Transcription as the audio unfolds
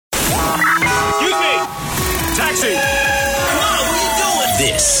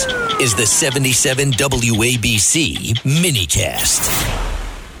is the 77 WABC minicast.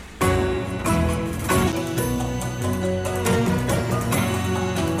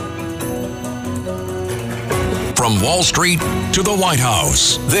 From Wall Street to the White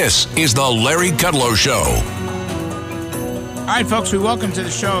House, this is the Larry Kudlow Show. All right, folks, we welcome to the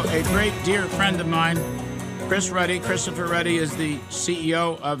show a great dear friend of mine, Chris Ruddy. Christopher Ruddy is the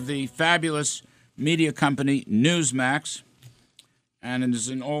CEO of the fabulous media company Newsmax, and is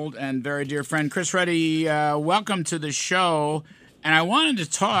an old and very dear friend. Chris Ruddy, welcome to the show. And I wanted to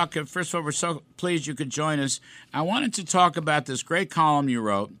talk, first of all, we're so pleased you could join us. I wanted to talk about this great column you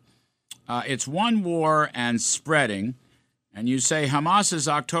wrote. It's One War and Spreading. And you say Hamas's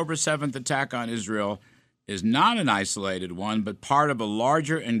October 7th attack on Israel is not an isolated one, but part of a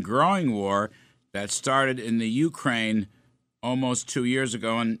larger and growing war that started in the Ukraine almost 2 years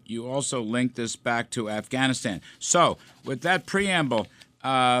ago. And you also link this back to Afghanistan. So with that preamble,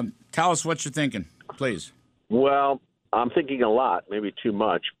 tell us what you're thinking, please. Well, I'm thinking a lot, maybe too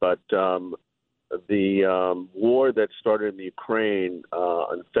much, but the war that started in the Ukraine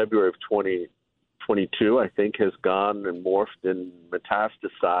in February of 2022, I think, has gone and morphed and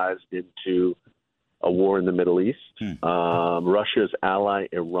metastasized into a war in the Middle East. Russia's ally,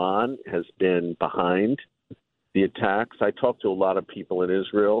 Iran, has been behind the attacks. I talked to a lot of people in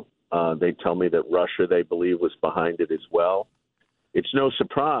Israel. They tell me that Russia, they believe, was behind it as well. It's no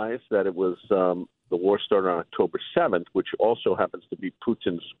surprise that it was the war started on October 7th, which also happens to be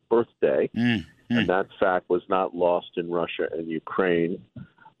Putin's birthday. And that fact was not lost in Russia and Ukraine.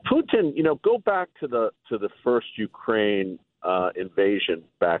 Putin, go back to the first Ukraine invasion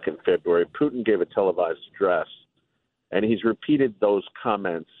back in February. Putin gave a televised address, and he's repeated those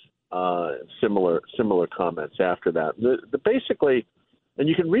comments, similar comments after that. Basically, and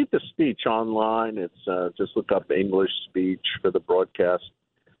you can read the speech online. It's just look up English speech for the broadcast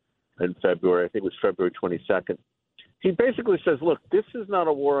in February. I think it was February 22nd. He basically says, look, this is not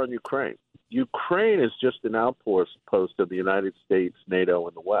a war on Ukraine. Ukraine is just an outpost of the United States, NATO,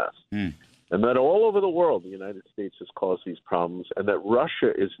 and the West. And that all over the world, the United States has caused these problems, and that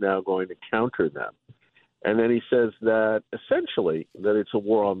Russia is now going to counter them. And then he says that essentially that it's a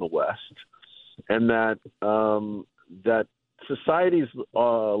war on the West, and that that societies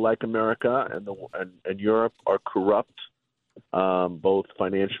like America and Europe are corrupt, both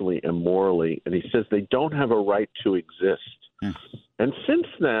financially and morally. And he says they don't have a right to exist. And since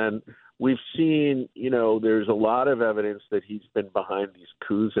then, we've seen, there's a lot of evidence that he's been behind these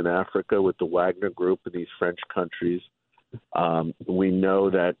coups in Africa with the Wagner Group in these French countries. We know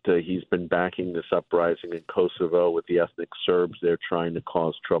that he's been backing this uprising in Kosovo with the ethnic Serbs. They're trying to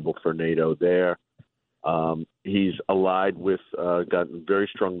cause trouble for NATO there. He's allied with, gotten very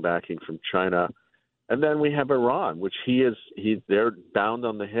strong backing from China. And then we have Iran, which they're bound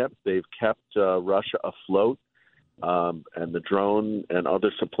on the hip. They've kept Russia afloat. And the drone and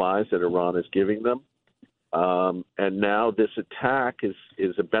other supplies that Iran is giving them. And now this attack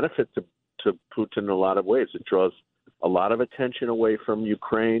is a benefit to Putin in a lot of ways. It draws a lot of attention away from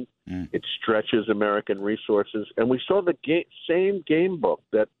Ukraine. It stretches American resources. And we saw the same playbook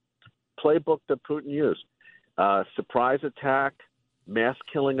that Putin used. Surprise attack, mass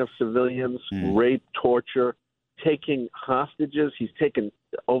killing of civilians, rape, torture, taking hostages. He's taken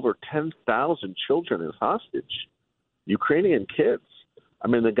over 10,000 children as hostage. Ukrainian kids. I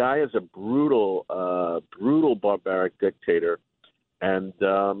mean, the guy is a brutal, barbaric dictator, and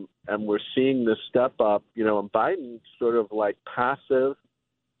we're seeing this step up. And Biden's sort of like passive,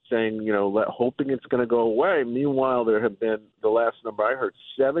 saying, hoping it's going to go away. Meanwhile, there have been, the last number I heard,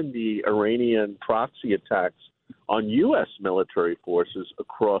 70 Iranian proxy attacks on U.S. military forces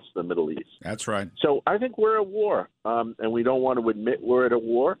across the Middle East. That's right. So I think we're at war, and we don't want to admit we're at a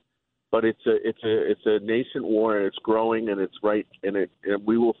war. But it's a nascent war, and it's growing, and it's right, and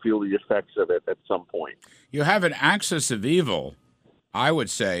we will feel the effects of it at some point. You have an axis of evil, I would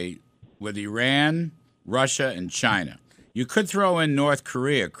say, with Iran, Russia, and China. You could throw in North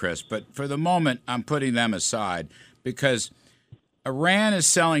Korea, Chris, but for the moment, I'm putting them aside because Iran is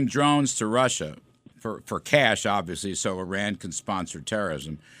selling drones to Russia for cash, obviously, so Iran can sponsor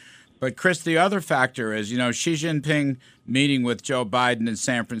terrorism. But, Chris, the other factor is, Xi Jinping meeting with Joe Biden in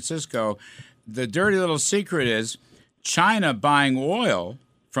San Francisco. The dirty little secret is China buying oil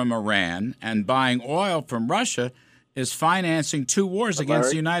from Iran and buying oil from Russia is financing two wars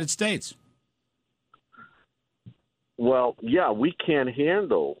against the United States. Well, yeah, we can't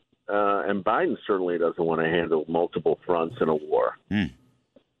handle, and Biden certainly doesn't want to handle multiple fronts in a war.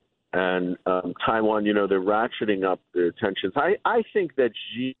 And Taiwan, they're ratcheting up their tensions. I think that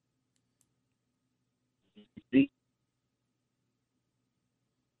Xi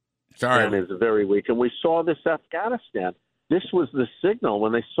and is very weak. And we saw this Afghanistan. This was the signal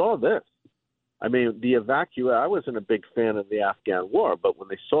when they saw this. I mean, I wasn't a big fan of the Afghan war, but when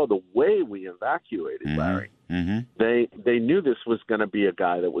they saw the way we evacuated, Larry, they knew this was going to be a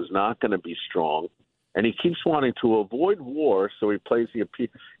guy that was not going to be strong. And he keeps wanting to avoid war, so he plays the appeal.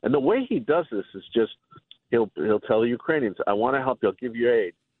 And the way he does this is just he'll tell the Ukrainians, I want to help you, I'll give you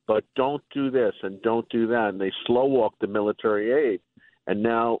aid, but don't do this and don't do that. And they slow walk the military aid. And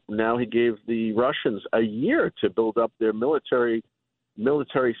now he gave the Russians a year to build up their military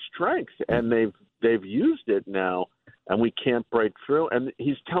strength, and they've used it now, and we can't break through. And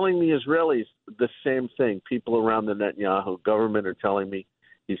he's telling the Israelis the same thing. People around the Netanyahu government are telling me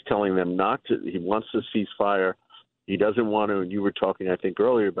he's telling them not to. He wants to cease fire. He doesn't want to. And you were talking, I think,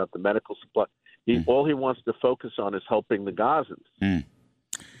 earlier about the medical supply. All he wants to focus on is helping the Gazans.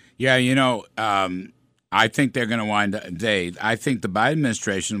 Yeah, I think they're going to wind up. I think the Biden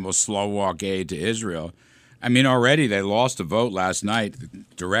administration will slow walk aid to Israel. I mean, already they lost a vote last night.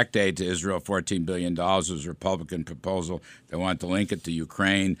 Direct aid to Israel, $14 billion, was a Republican proposal. They wanted to link it to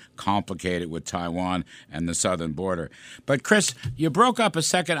Ukraine, complicate it with Taiwan and the southern border. But, Chris, you broke up a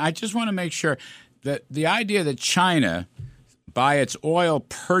second. I just want to make sure that the idea that China, by its oil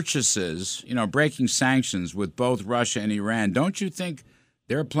purchases, breaking sanctions with both Russia and Iran, don't you think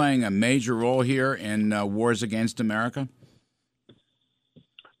they're playing a major role here in wars against America?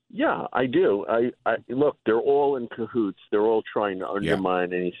 Yeah, I do. I look, they're all in cahoots. They're all trying to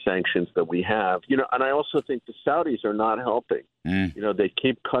undermine any sanctions that we have. And I also think the Saudis are not helping. They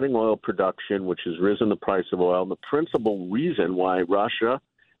keep cutting oil production, which has risen the price of oil. And the principal reason why Russia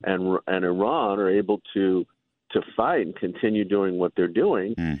and Iran are able to fight and continue doing what they're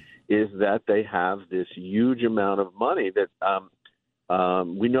doing is that they have this huge amount of money that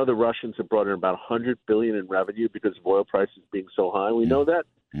we know the Russians have brought in about $100 billion in revenue because of oil prices being so high. We know that.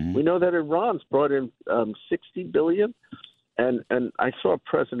 We know that Iran's brought in $60 billion. And I saw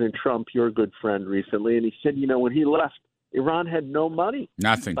President Trump, your good friend, recently, and he said, when he left, Iran had no money.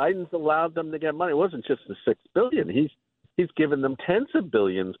 Nothing. Biden's allowed them to get money. It wasn't just the $6 billion. He's given them tens of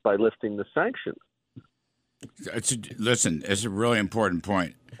billions by lifting the sanctions. Listen, it's a really important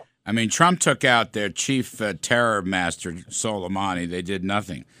point. I mean, Trump took out their chief terror master, Soleimani. They did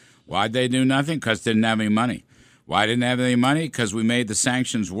nothing. Why'd they do nothing? Because they didn't have any money. Why didn't they have any money? Because we made the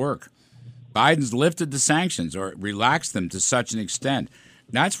sanctions work. Biden's lifted the sanctions or relaxed them to such an extent.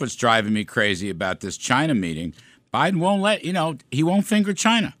 That's what's driving me crazy about this China meeting. Biden won't he won't finger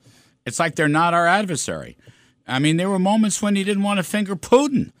China. It's like they're not our adversary. I mean, there were moments when he didn't want to finger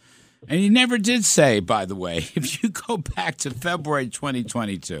Putin. And he never did say, by the way, if you go back to February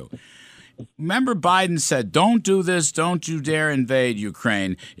 2022, remember Biden said, don't do this, don't you dare invade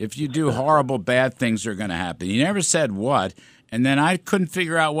Ukraine. If you do, horrible, bad things are going to happen. He never said what, and then I couldn't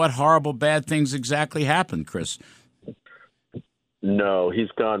figure out what horrible, bad things exactly happened, Chris. No, he's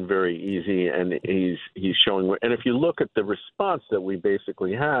gone very easy, and he's showing. And if you look at the response that we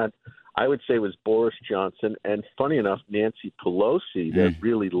basically had, I would say it was Boris Johnson and, funny enough, Nancy Pelosi that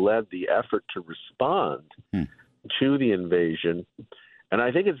really led the effort to respond to the invasion. And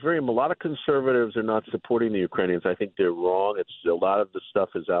I think it's a lot of conservatives are not supporting the Ukrainians. I think they're wrong. It's a lot of the stuff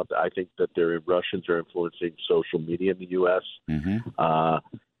is out there. I think that Russians are influencing social media in the U.S.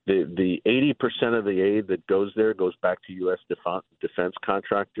 The 80% of the aid that goes there goes back to U.S. defense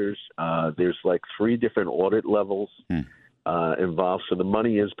contractors. There's like 3 different audit levels involved. So the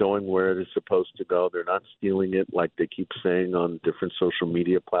money is going where it is supposed to go. They're not stealing it like they keep saying on different social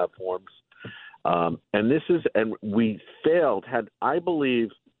media platforms. And we failed. I believe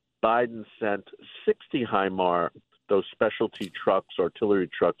Biden sent 60 HIMAR, those specialty trucks, artillery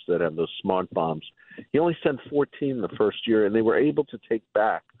trucks that have those smart bombs. He only sent 14 the first year, and they were able to take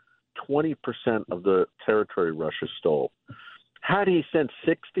back 20% of the territory Russia stole. Had he sent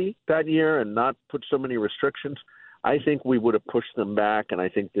 60 that year and not put so many restrictions, I think we would have pushed them back, and I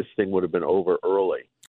think this thing would have been over early.